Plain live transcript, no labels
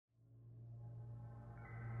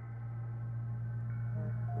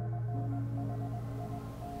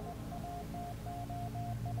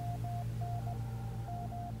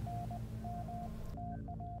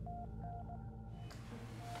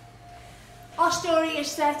Our story is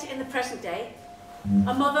set in the present day.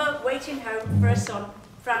 A mother waiting home for her son,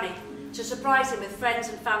 Franny, to surprise him with friends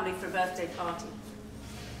and family for a birthday party.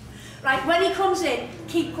 Right, when he comes in,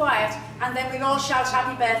 keep quiet, and then we'll all shout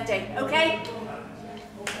happy birthday, okay?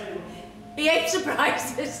 He hates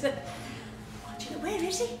surprises. Oh, do you know, where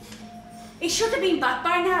is he? He should have been back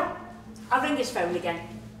by now. I'll ring his phone again.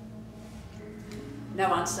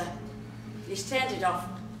 No answer. He's turned it off.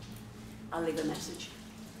 I'll leave a message.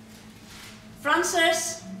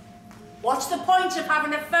 Francis, what's the point of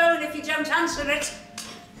having a phone if you don't answer it?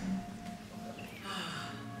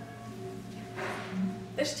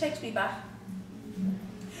 This takes me back.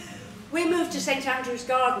 We moved to St Andrew's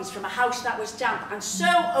Gardens from a house that was damp and so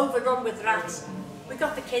overrun with rats. We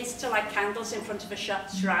got the kids to light candles in front of a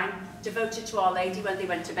shrine devoted to Our Lady when they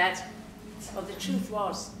went to bed. Well, the truth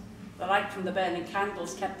was, the light from the burning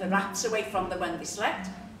candles kept the rats away from them when they slept.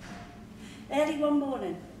 Early one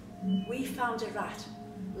morning, we found a rat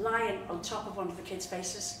lying on top of one of the kids'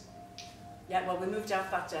 faces. Yeah, well, we moved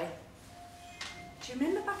out that day. Do you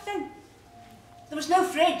remember back then? There was no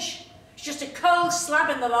fridge. It's just a cold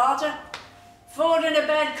slab in the larder. Four in a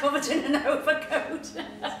bed covered in an overcoat.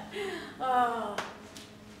 Oh.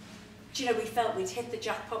 Do you know, we felt we'd hit the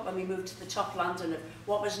jackpot when we moved to the top landing of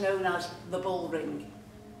what was known as the Bull Ring.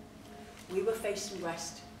 We were facing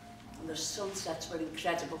west, and the sunsets were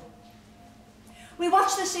incredible. We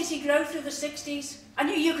watched the city grow through the 60s. I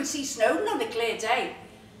knew you could see Snowdon on a clear day.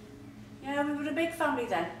 Yeah, we were a big family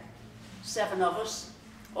then. 7 of us.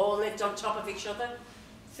 All lived on top of each other.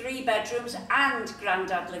 3 bedrooms, and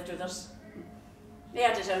Grandad lived with us. He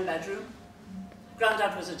had his own bedroom.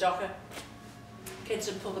 Grandad was a docker. Kids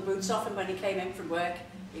would pull the boots off him when he came in from work.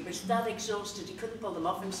 He was that exhausted he couldn't pull them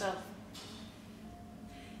off himself.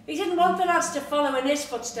 He didn't want the lads to follow in his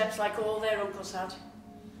footsteps like all their uncles had.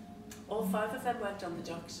 All 5 of them worked on the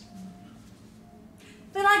docks.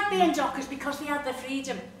 They liked being dockers because they had their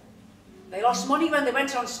freedom. They lost money when they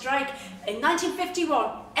went on strike. In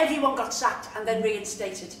 1951, everyone got sacked and then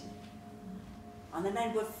reinstated. And the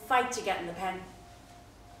men would fight to get in the pen.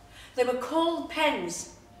 They were called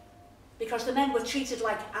pens because the men were treated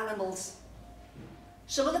like animals.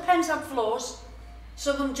 Some of the pens had floors,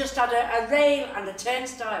 some of them just had a rail and a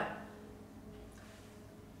turnstile.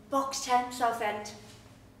 Box 10, Southend.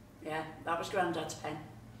 Yeah, that was Grandad's pen.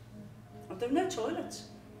 And there were no toilets.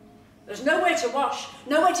 There was nowhere to wash,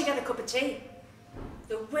 nowhere to get a cup of tea.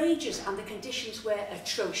 The wages and the conditions were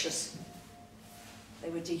atrocious. They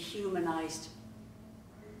were dehumanised.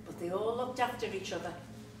 But they all looked after each other.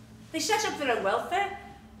 They set up their own welfare.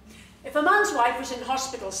 If a man's wife was in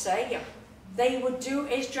hospital, say, they would do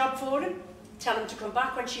his job for him, tell him to come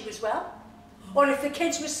back when she was well. Or if the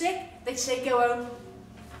kids were sick, they'd say, go home.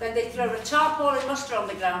 Then they'd throw a tarpaulin and mustard on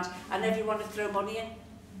the ground and everyone would throw money in.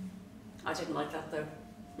 I didn't like that though.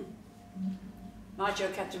 My Joe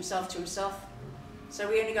kept himself to himself, so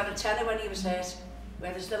we only got a tenner when he was hurt,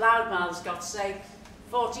 whereas the loudmouths got, say,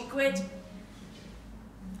 40 quid.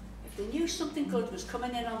 If they knew something good was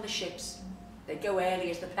coming in on the ships, they'd go early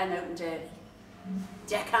as the pen opened early.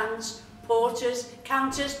 Deckhands, porters,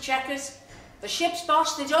 counters, checkers, the ship's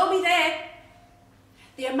boss, they'd all be there.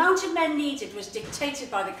 The amount of men needed was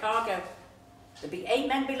dictated by the cargo. There'd be 8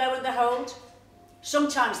 men below in the hold.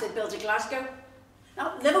 Sometimes they'd build a Glasgow.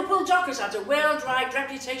 Now, Liverpool dockers had a worldwide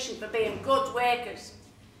reputation for being good workers.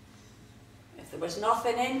 If there was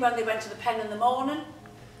nothing in when they went to the pen in the morning,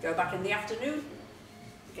 go back in the afternoon,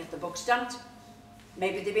 get the book stamped.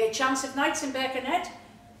 Maybe there'd be a chance of nights in Birkenhead.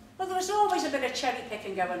 Well, there was always a bit of cherry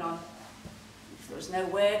picking going on. If there was no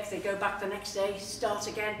work, they'd go back the next day, start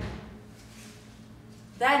again.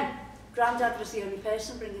 Then, Grandad was the only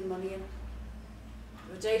person bringing money in.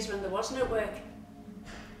 There were days when there was no work.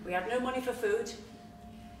 We had no money for food.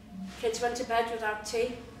 Kids went to bed without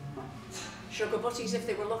tea. Sugar butties if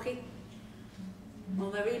they were lucky.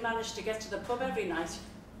 Although he managed to get to the pub every night.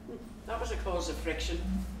 That was a cause of friction.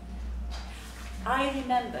 I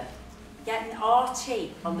remember getting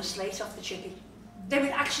RT on the slate off the chippy. They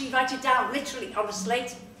would actually write it down, literally, on the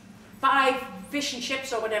slate. 5 fish and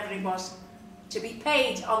chips or whatever it was, to be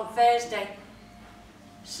paid on Thursday.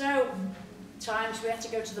 So, times we had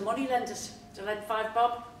to go to the money lenders to lend 5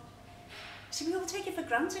 bob. See, we all take it for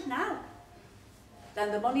granted now.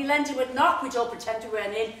 Then the money lender would knock, we'd all pretend we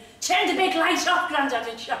weren't in. Turn the big light off, Grandad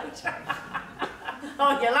would shout.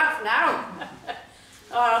 Oh, you laugh now.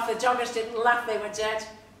 Oh, if the doggers didn't laugh, they were dead.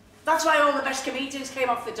 That's why all the best comedians came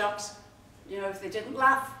off the docks. You know, if they didn't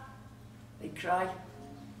laugh, they'd cry.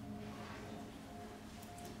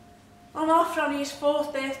 On our Franny's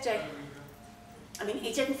 4th birthday,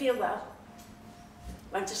 he didn't feel well.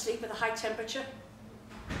 Went to sleep with a high temperature.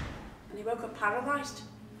 And he woke up paralysed.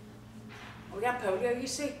 Oh, he had polio, you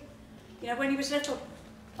see. You know, when he was little.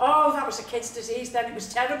 Oh, that was a kid's disease then, it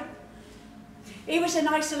was terrible. He was in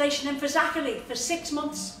isolation in Fazakerley for 6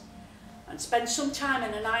 months and spent some time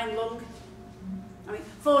in an iron lung. I mean,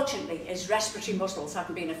 fortunately, his respiratory muscles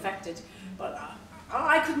hadn't been affected, but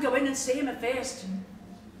I couldn't go in and see him at first.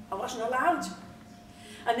 I wasn't allowed.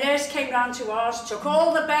 A nurse came round to ours, took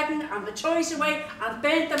all the bedding and the toys away and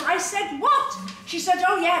burnt them. I said, what? She said,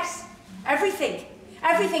 oh yes, everything.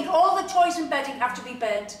 Everything, all the toys and bedding have to be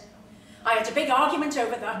burnt. I had a big argument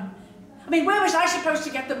over that. I mean, where was I supposed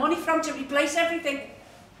to get the money from to replace everything?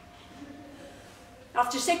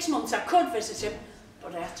 After 6 months, I could visit him,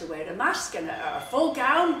 but I had to wear a mask and a full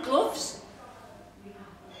gown, gloves.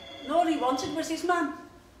 And all he wanted was his man.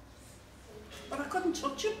 But I couldn't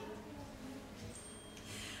touch him.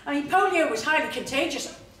 I mean, polio was highly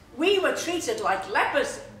contagious. We were treated like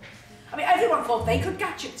lepers. I mean, everyone thought they could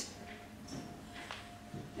catch it.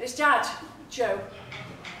 His dad, Joe,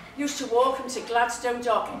 used to walk him to Gladstone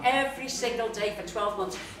Dock every single day for 12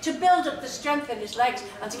 months to build up the strength in his legs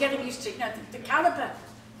and to get him used to, you know, the caliper.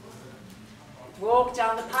 He'd walk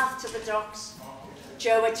down the path to the docks.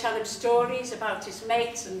 Joe would tell him stories about his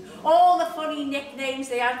mates and all the funny nicknames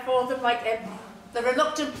they had for them, like the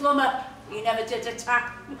reluctant plumber, he never did a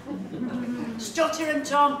tap. Stuttering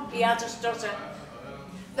Tom, he had a stutter.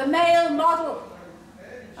 The male model,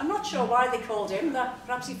 I'm not sure why they called him that,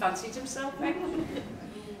 perhaps he fancied himself.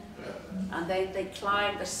 And they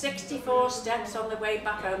climbed the 64 steps on the way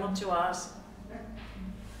back home up to ours.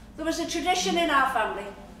 There was a tradition in our family.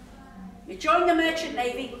 You join the Merchant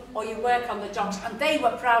Navy or you work on the docks, and they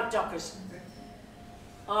were proud dockers.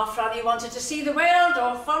 Our Franny wanted to see the world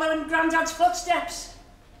or follow in Grandad's footsteps.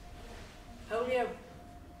 Polio.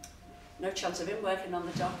 No chance of him working on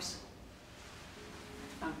the docks.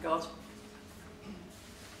 Thank God.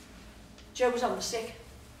 Joe was on the sick.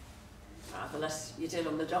 The less you did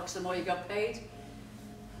on the docks, the more you got paid.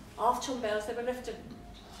 Half-ton bales they were lifting.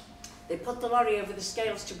 They put the lorry over the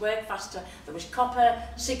scales to work faster. There was copper,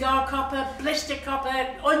 cigar copper, blister copper,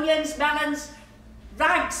 onions, melons,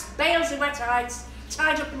 rags, bales of wet hides,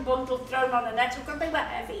 tied up and bundled, thrown on a net because they were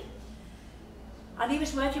heavy. And he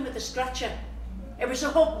was working with a scratcher. It was a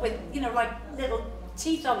hook with, you know, like little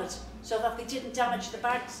teeth on it so that they didn't damage the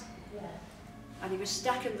bags. And he was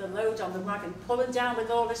stacking the load on the wagon, pulling down with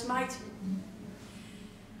all his might.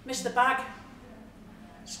 Missed the bag.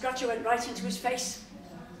 Scratcher went right into his face.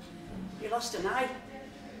 He lost an eye.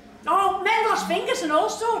 Oh, men lost fingers and all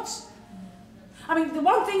sorts. I mean, the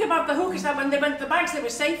one thing about the hook is that when they went the bags, they were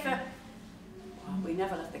safer. Oh, we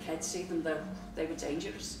never let the kids see them, though. They were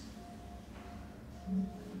dangerous.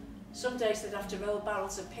 Some days they'd have to roll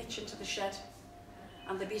barrels of pitch into the shed,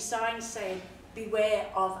 and there'd be signs saying, beware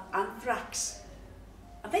of anthrax.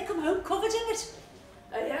 And they'd come home covered in it.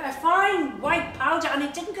 A fine white powder, and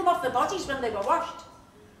it didn't come off the bodies when they were washed.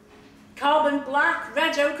 Carbon black,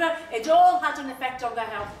 red ochre, it all had an effect on their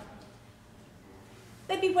health.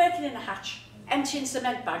 They'd be working in a hatch, emptying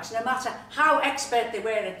cement bags, no matter how expert they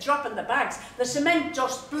were at dropping the bags. The cement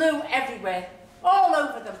dust blew everywhere, all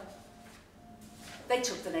over them. They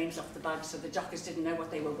took the names off the bags so the dockers didn't know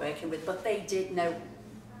what they were working with, but they did know.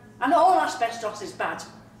 And all asbestos is bad.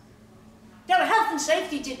 You know, health and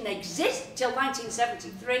safety didn't exist till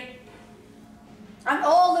 1973. And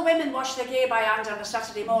all the women washed their gear by hand on a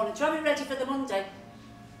Saturday morning to have it ready for the Monday.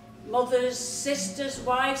 Mothers, sisters,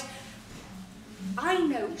 wives. I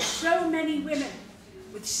know so many women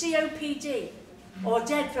with COPD or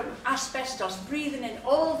dead from asbestos, breathing in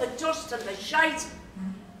all the dust and the shite.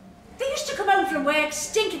 They used to come home from work,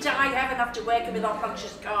 stinking to high heaven after working with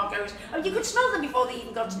obnoxious cargoes. I mean, you could smell them before they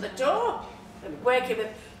even got to the door. They were working with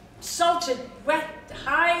salted, wet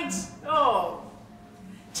hides. Oh,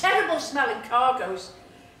 terrible smelling cargoes.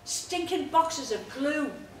 Stinking boxes of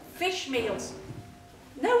glue, fish meals.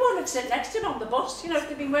 No one would sit next to them on the bus, you know, if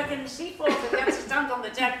they'd been working in Seaforth and they had to stand on the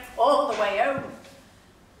deck all the way home.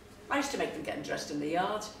 I used to make them get undressed in the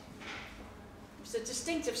yard. It was a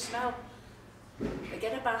distinctive smell. They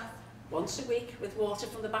get a bath once a week with water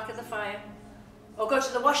from the back of the fire, or go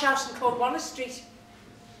to the wash house in Cornwallis Street.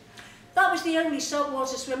 That was the only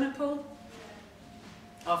saltwater swimming pool.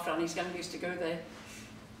 Our Franny's gang used to go there.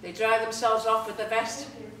 They dry themselves off with the vest.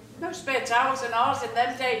 No spare towels in ours in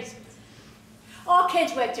them days. Our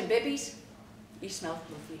kids worked in bibbies. He smelled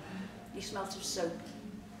lovely. He smelled of soap.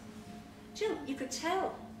 Do you know, you could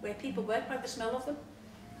tell where people worked by the smell of them.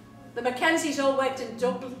 The Mackenzies all worked in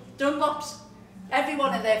Dunlops.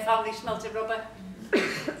 Everyone in their family smelt of rubber.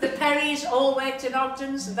 The Perrys all worked in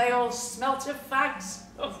Ogdens, and they all smelt of fags.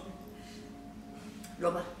 Oh.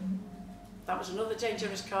 Rubber. That was another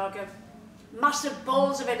dangerous cargo. Massive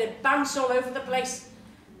balls of it would bounce all over the place.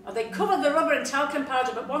 Or they'd cover the rubber in talcum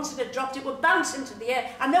powder, but once it had dropped, it would bounce into the air,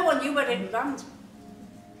 and no one knew where it would land.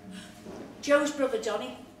 Joe's brother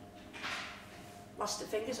Johnny lost the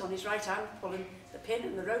fingers on his right hand, pulling the pin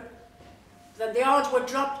and the rope. Then the odds were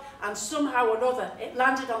dropped, and somehow or other, it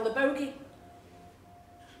landed on the bogey.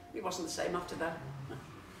 He wasn't the same after that.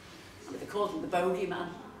 I mean, they called him the bogey man.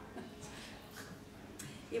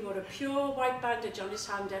 He wore a pure white bandage on his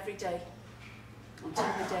hand every day, until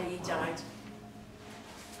the day he died.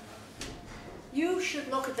 You should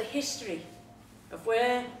look at the history of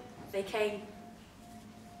where they came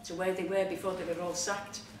to where they were before they were all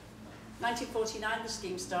sacked. 1949 the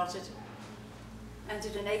scheme started,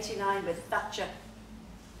 ended in 89 with Thatcher.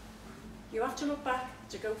 You have to look back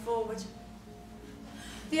to go forward.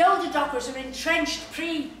 The older dockers were entrenched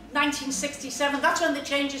pre-1967, that's when the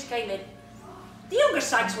changes came in. The younger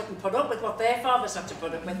Sykes wouldn't put up with what their fathers had to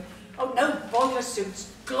put up with. Oh, no boiler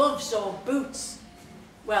suits, gloves or boots.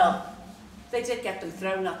 Well, they did get them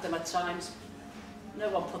thrown at them at times. No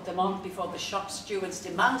one put them on before the shop stewards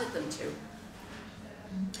demanded them to.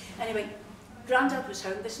 Anyway, Grandad was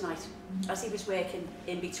home this night, as he was working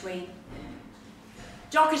in between.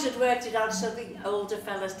 Dockers had worked it out so the older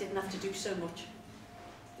fellas didn't have to do so much.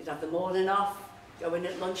 They'd have the morning off, go in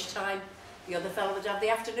at lunchtime. The other fella would have the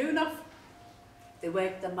afternoon off. They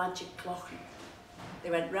worked the magic clock. They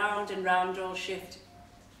went round and round all shift.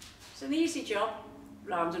 It's an easy job,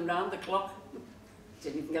 round and round the clock.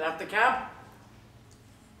 Didn't even get out the cab.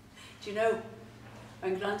 Do you know,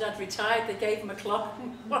 when Grandad retired, they gave him a clock.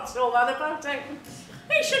 What's all that about, eh?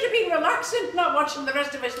 He should have been relaxing, not watching the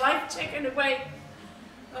rest of his life ticking away.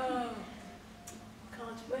 Oh,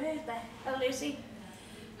 God, where the hell is he?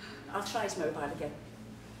 I'll try his mobile again.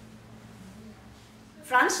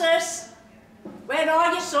 Francis, where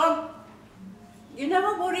are you, son? You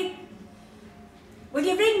never worry. Will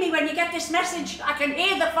you ring me when you get this message? I can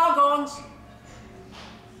hear the foghorns.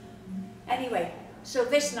 Anyway, so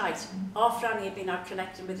this night, our Franny had been out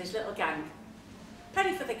collecting with his little gang.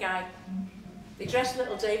 Penny for the guy. They dressed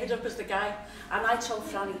little David up as the guy, and I told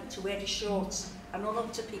Franny to wear his shorts and run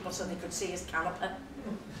up to people so they could see his caliper.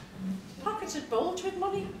 Pockets had bulged with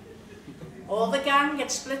money. All the gang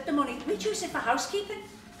had split the money. We'd use it for housekeeping.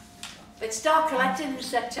 They'd start collecting in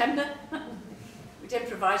September. We'd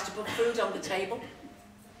improvise to put food on the table.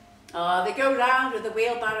 They go round with a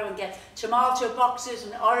wheelbarrow and get tomato boxes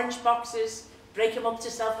and orange boxes, break them up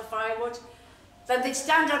to sell for firewood. Then they'd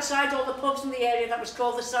stand outside all the pubs in the area that was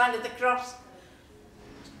called the Sign of the Cross.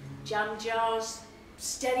 Jam jars,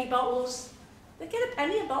 steady bottles. They'd get a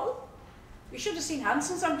penny a bottle. You should have seen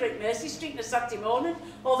Hanson's on Great Mercy Street on a Saturday morning.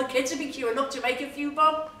 All the kids would be queuing up to make a few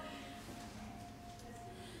bob.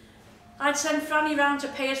 I'd send Franny round to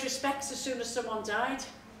pay his respects as soon as someone died.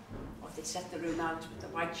 Or they'd set the room out with the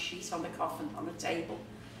white sheet on the coffin on a table.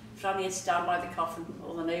 Franny would stand by the coffin.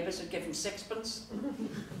 All the neighbours would give him sixpence. Do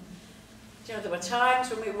you know, there were times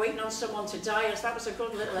when we were waiting on someone to die, as that was a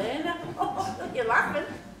good little earner. Oh, you're laughing.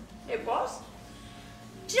 It was.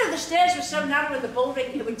 Do you know, the stairs were so narrow in the bull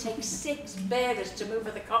ring, it would take 6 bearers to move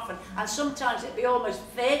the coffin, and sometimes it'd be almost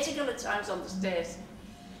vertical at times on the stairs.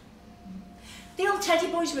 The old Teddy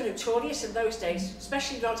boys were notorious in those days,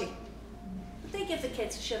 especially Roddy. They give the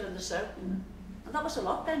kids a shilling or so, and that was a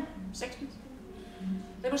lot then, sixpence.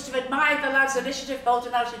 They must have admired the lads' initiative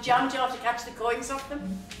holding out a jam jar to catch the coins off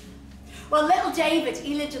them. Well, little David,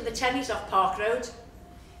 he lived in the Tennies off Park Road.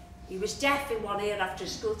 He was deaf in one ear after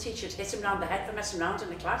his school teacher had hit him round the head for messing around in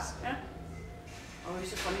the class. Yeah? Oh, he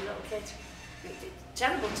was a funny little kid.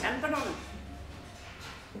 Terrible temper on him.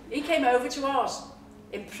 He came over to ours,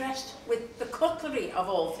 impressed with the cutlery of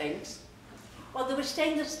all things. Well, there was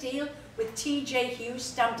stainless steel with T.J. Hughes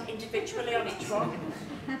stamped individually on each one.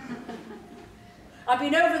 I'd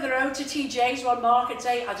been over the road to TJ's one market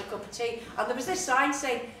day, had a cup of tea, and there was this sign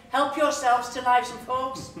saying, "Help yourselves to knives and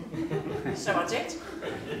forks." So I did.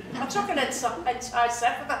 I took an entire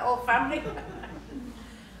set for the whole family.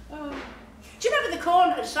 Oh. Do you remember the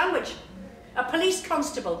corn and sandwich? A police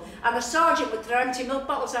constable and a sergeant would throw empty milk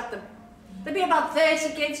bottles at them. There'd be about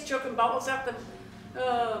 30 kids chucking bottles at them.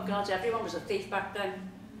 Oh God, everyone was a thief back then.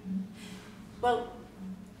 Well,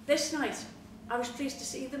 this night, I was pleased to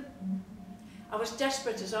see them. I was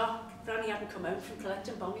desperate as our Franny hadn't come home from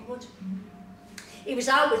collecting Bonnywood. He was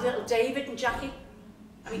out with little David and Jackie.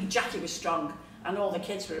 I mean, Jackie was strong, and all the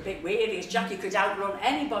kids were a bit weary, as Jackie could outrun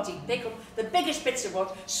anybody, pick up the biggest bits of wood,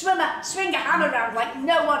 swing a hammer around like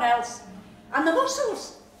no one else. And the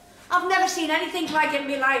muscles. I've never seen anything like it in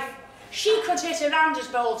my life. She could hit her rounders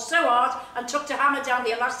bowl so hard and tucked a hammer down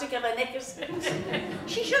the elastic of her knickers.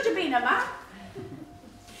 She should have been a man.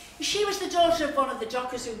 She was the daughter of one of the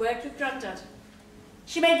dockers who worked with Grandad.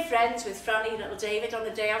 She made friends with Franny and little David on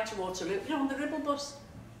a day out to Waterloo, you know, on the Ribble bus.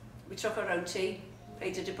 We took our own tea,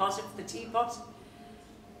 paid a deposit for the teapot.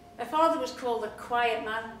 Her father was called a quiet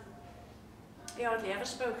man. He hardly ever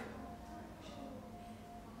spoke.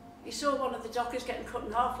 He saw one of the dockers getting cut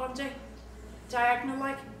in half one day, diagonal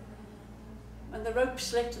like, and the rope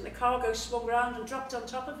slipped and the cargo swung round and dropped on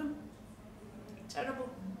top of him. Terrible.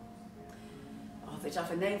 Oh, they'd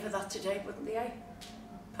have a name for that today, wouldn't they, eh?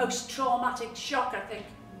 Post-traumatic shock, I think.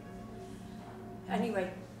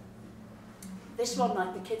 Anyway, this one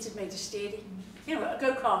night the kids had made a steady, you know, a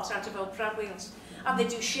go-kart out of old pram wheels. And they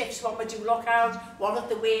do shifts, one would do lockout, one at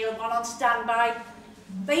the wheel, one on standby.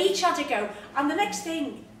 They each had to go, and the next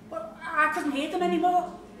thing, well, I couldn't hear them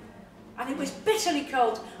anymore. And it was bitterly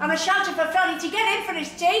cold, and I shouted for Franny to get in for his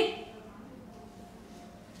tea.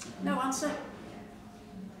 No answer.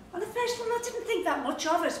 And at first, well, I didn't think that much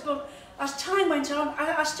of it, but as time went on,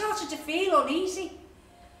 I started to feel uneasy.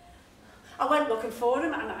 I went looking for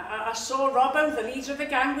him, and I saw Robbo, the leader of the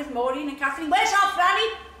gang, with Maureen and Kathleen. Where's our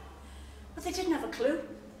Franny? But they didn't have a clue.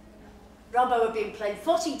 Robbo had been playing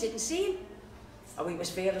footy, didn't see him. Oh, he was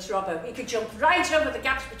fearless, Robbo. He could jump right over the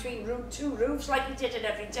gaps between two roofs like he did it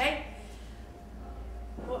every day.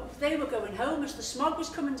 Well, they were going home as the smog was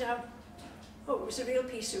coming down. Oh, it was a real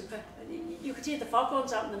pea super. You could hear the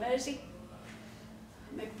foghorns out in the Mersey.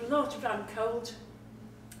 My blood ran cold.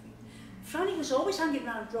 Franny was always hanging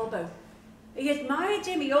around Robbo. He admired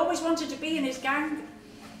him, he always wanted to be in his gang.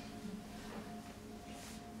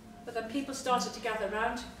 But then people started to gather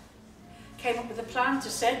round, came up with a plan to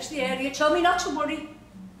search the area, told me not to worry.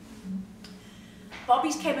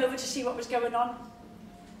 Bobbies came over to see what was going on,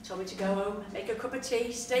 told me to go home, make a cup of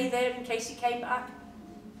tea, stay there in case he came back.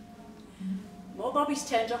 More Bobbies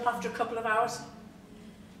turned up after a couple of hours.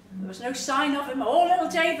 There was no sign of him or little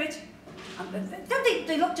David. And then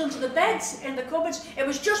they looked under the beds in the cupboards. It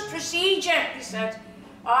was just procedure, he said.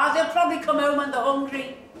 Ah, they'll probably come home when they're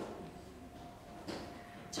hungry.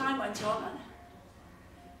 Time went on and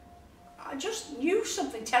I just knew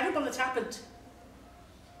something terrible had happened.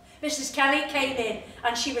 Mrs. Kelly came in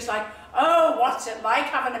and she was like, oh, what's it like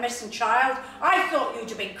having a missing child? I thought you'd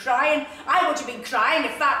have been crying. I would have been crying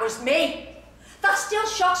if that was me. That still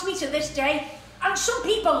shocks me to this day. And some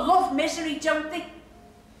people love misery, don't they?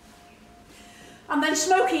 And then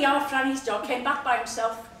Smokey, our Franny's dog, came back by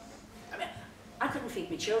himself. I mean, I couldn't feed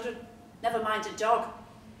my children, never mind a dog.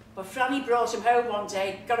 But Franny brought him home one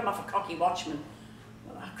day, got him off a cocky watchman.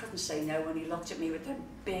 Well, I couldn't say no when he looked at me with them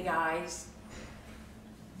big eyes.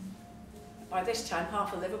 By this time,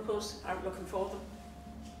 half of Liverpool's out looking for them.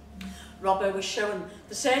 Robbo was showing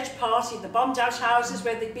the search party the bombed out houses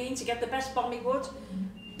where they'd been to get the best bomb he would.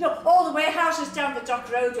 You know, all the warehouses down the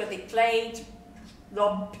Dock Road where they played,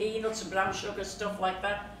 robbed peanuts and brown sugar, stuff like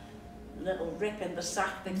that. A little rip in the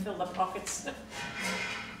sack, they'd fill their pockets.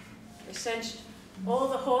 They searched all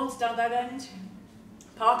the haunts down that end.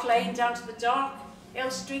 Park Lane down to the Dock,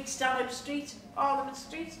 Hill Street, Stanhope Street, Parliament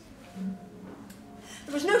Street.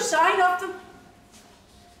 There was no sign of them.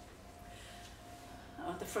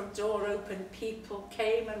 Oh, the front door opened, people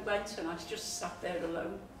came and went, and I just sat there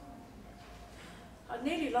alone. I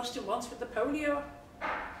nearly lost him once with the polio.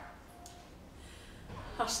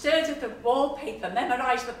 I stared at the wallpaper,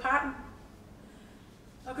 memorised the pattern.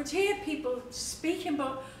 I could hear people speaking,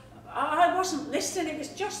 but I wasn't listening. It was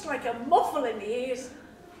just like a muffle in the ears.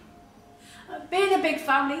 Being a big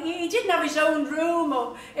family, he didn't have his own room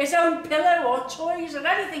or his own pillow or toys or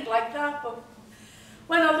anything like that. But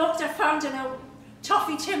when I looked, I found an old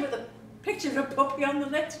toffee tin with a picture of a puppy on the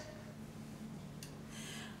lid.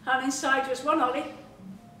 And inside was one Ollie.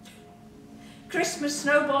 Christmas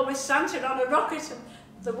snowball with Santa on a rocket, and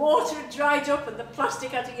the water had dried up and the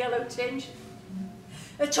plastic had a yellow tinge.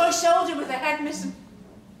 A toy soldier with a head missing.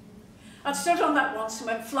 I'd stood on that once and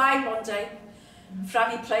went flying one day.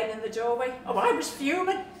 Franny playing in the doorway. Oh, I was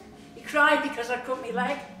fuming. He cried because I cut my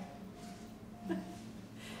leg.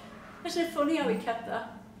 Isn't it funny how he kept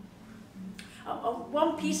that?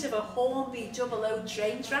 One piece of a Hornby 00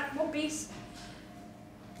 train track, one piece.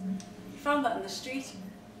 He found that in the street.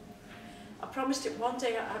 I promised him one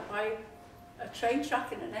day I'd buy a train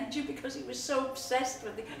track and an engine because he was so obsessed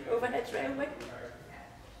with the overhead railway.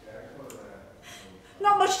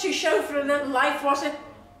 Not much to show for a little life, was it?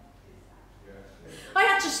 I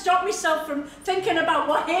had to stop myself from thinking about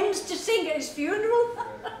what hymns to sing at his funeral.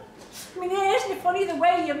 I mean, isn't it funny the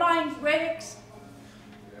way your mind works?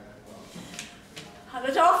 And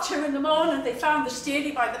at 2:30 in the morning, they found the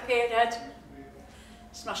steery by the pier head.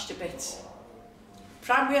 Smashed to bits.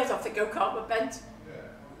 Pram wheels off the go-kart were bent.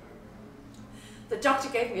 The doctor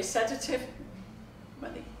gave me a sedative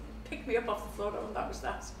when he picked me up off the floor, and that was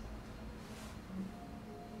that.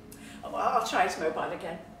 Oh, well, I'll try his mobile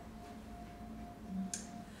again.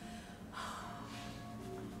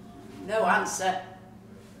 No answer.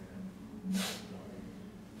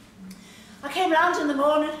 I came round in the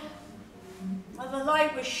morning, and the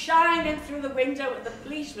light was shining through the window, and the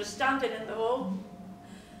police were standing in the hall.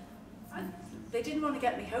 And they didn't want to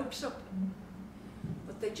get me hopes up,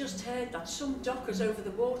 but they just heard that some dockers over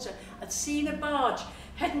the water had seen a barge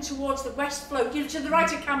heading towards the west float, to the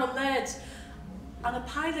right of Camel Laird's, and a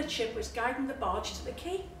pilot ship was guiding the barge to the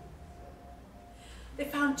quay. They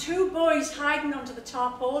found two boys hiding under the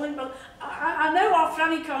tarpaulin. Well, I know our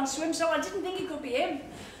Franny can't swim, so I didn't think it could be him.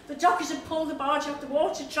 The dockers had pulled the barge out the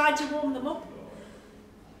water, tried to warm them up.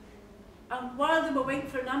 And while they were waiting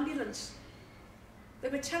for an ambulance, they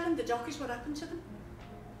were telling the dockers what happened to them.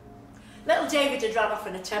 Little David had run off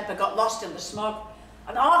in a temper, got lost in the smog,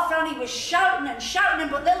 and our Franny was shouting and shouting,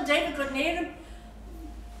 but little David couldn't hear him.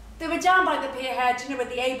 They were down by the pier head, where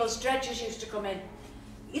the Abel's dredgers used to come in.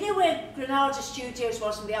 You know where Granada Studios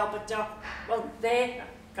was in the Albert Dock? Well, there,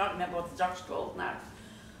 I can't remember what the dock's called now.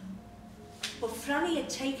 But Franny had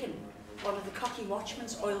taken one of the Cocky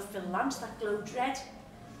Watchman's oil-filled lamps that glowed red.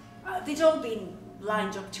 They'd all been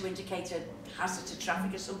lined up to indicate a hazard to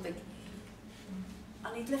traffic or something.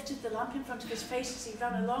 And he'd lifted the lamp in front of his face as he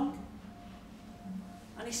ran along.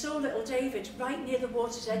 And he saw little David right near the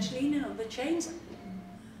water's edge leaning on the chains.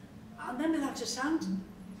 And then without a sound,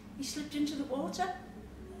 he slipped into the water.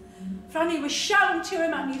 Franny was shouting to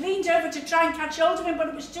him, and he leaned over to try and catch hold of him, but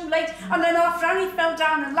it was too late, and then our Franny fell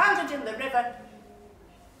down and landed in the river.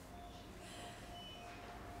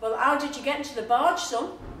 Well, how did you get into the barge,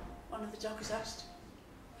 son? One of the dockers asked.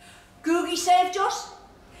 Googie saved us.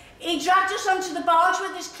 He dragged us onto the barge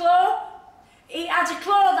with his claw. He had a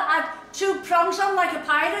claw that had two prongs on like a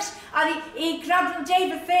pirate, and he grabbed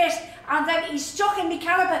David first, and then he stuck in my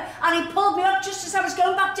caliper, and he pulled me up just as I was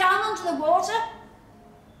going back down onto the water.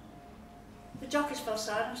 The dockers fell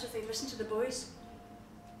silent as they listened to the boys.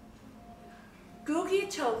 Googie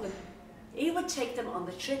had told them he would take them on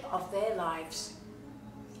the trip of their lives.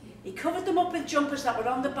 He covered them up with jumpers that were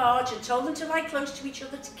on the barge and told them to lie close to each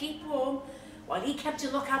other to keep warm, while he kept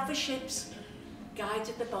a lookout for ships,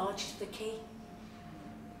 guided the barge to the quay.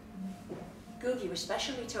 Googie was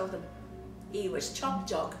special, he told them. He was top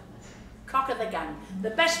dog, cock of the gang,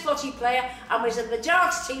 the best footy player, and was in the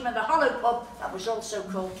darts team in the Hollow pub that was also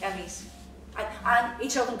called Kelly's. And he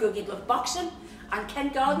told them Googie loved boxing, and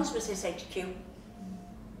Kent Gardens was his HQ.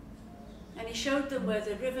 And he showed them where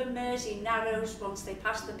the River Mersey narrows once they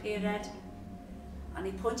passed the pier head. And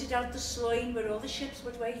he pointed out the Sloyne where all the ships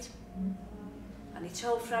would wait. And he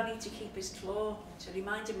told Franny to keep his claw to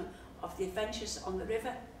remind him of the adventures on the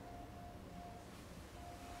river.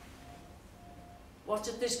 What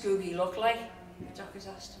did this Googie look like? The dockers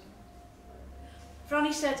asked.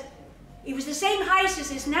 Franny said he was the same height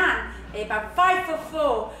as his nan, about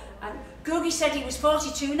 5'4", and Googie said he was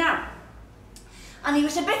 42 now. And he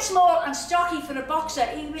was a bit small and stocky for a boxer.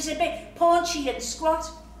 He was a bit paunchy and squat.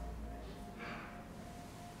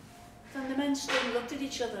 Then the men stood and looked at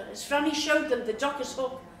each other as Franny showed them the docker's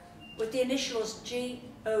hook with the initials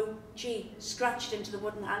G-O-G scratched into the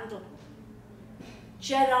wooden handle.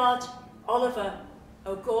 Gerard Oliver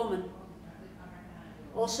O'Gorman,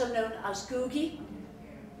 also known as Googie,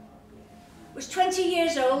 was 20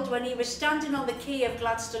 years old when he was standing on the quay of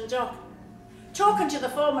Gladstone Dock, talking to the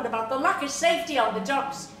foreman about the lack of safety on the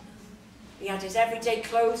docks. He had his everyday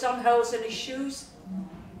clothes on, holes in his shoes.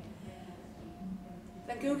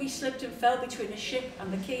 Then Googie slipped and fell between a ship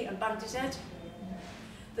and the quay and banged his head.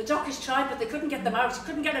 The dockers tried, but they couldn't get him out.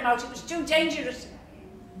 It was too dangerous.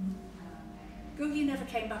 Googie never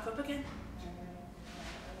came back up again.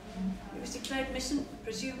 He was declared missing,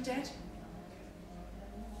 presumed dead.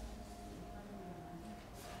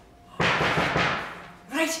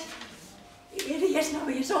 Right, here he is now,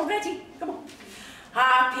 he is all ready. Come on.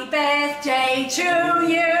 Happy birthday to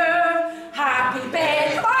you, happy birthday.